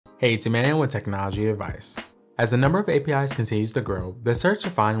Hey, it's Emmanuel with TechnologyAdvice. As the number of APIs continues to grow, the search to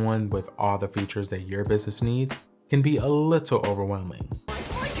find one with all the features that your business needs can be a little overwhelming.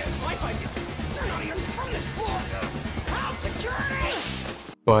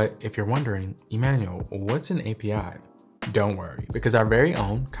 But if you're wondering, Emmanuel, what's an API? Don't worry, because our very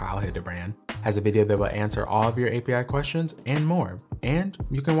own Kyle Hildebrand has a video that will answer all of your API questions and more, and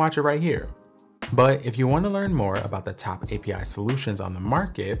you can watch it right here. But if you want to learn more about the top API solutions on the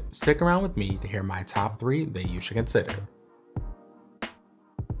market, stick around with me to hear my top 3 that you should consider.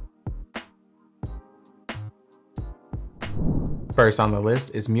 First on the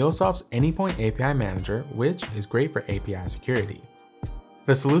list is Mulesoft's Anypoint API Manager, which is great for API security.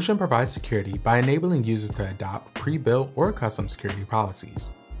 The solution provides security by enabling users to adopt pre-built or custom security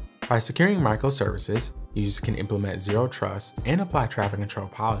policies. By securing microservices, users can implement zero trust and apply traffic control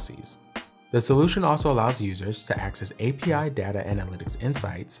policies. The solution also allows users to access API data analytics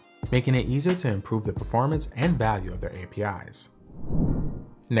insights, making it easier to improve the performance and value of their APIs.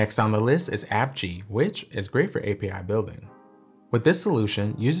 Next on the list is Apigee, which is great for API building. With this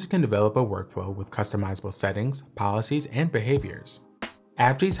solution, users can develop a workflow with customizable settings, policies, and behaviors.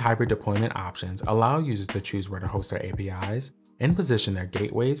 Apigee's hybrid deployment options allow users to choose where to host their APIs and position their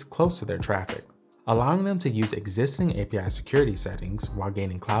gateways close to their traffic, allowing them to use existing API security settings while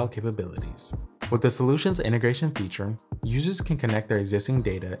gaining cloud capabilities. With the solution's integration feature, users can connect their existing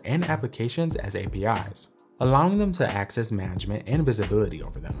data and applications as APIs, allowing them to access management and visibility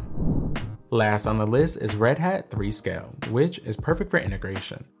over them. Last on the list is Red Hat 3Scale, which is perfect for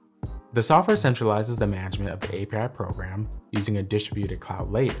integration. The software centralizes the management of the API program using a distributed cloud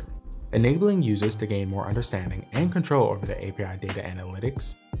layer, enabling users to gain more understanding and control over the API data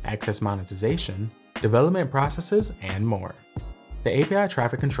analytics, access monetization, development processes, and more. The API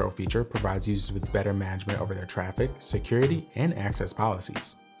traffic control feature provides users with better management over their traffic, security, and access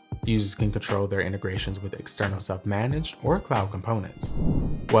policies. Users can control their integrations with external self-managed or cloud components.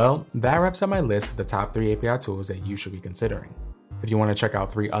 Well, that wraps up my list of the top 3 API tools that you should be considering. If you want to check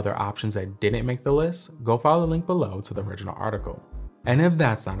out 3 other options that didn't make the list, go follow the link below to the original article. And if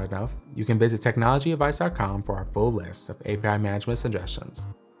that's not enough, you can visit technologyadvice.com for our full list of API management suggestions.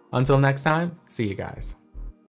 Until next time, see you guys.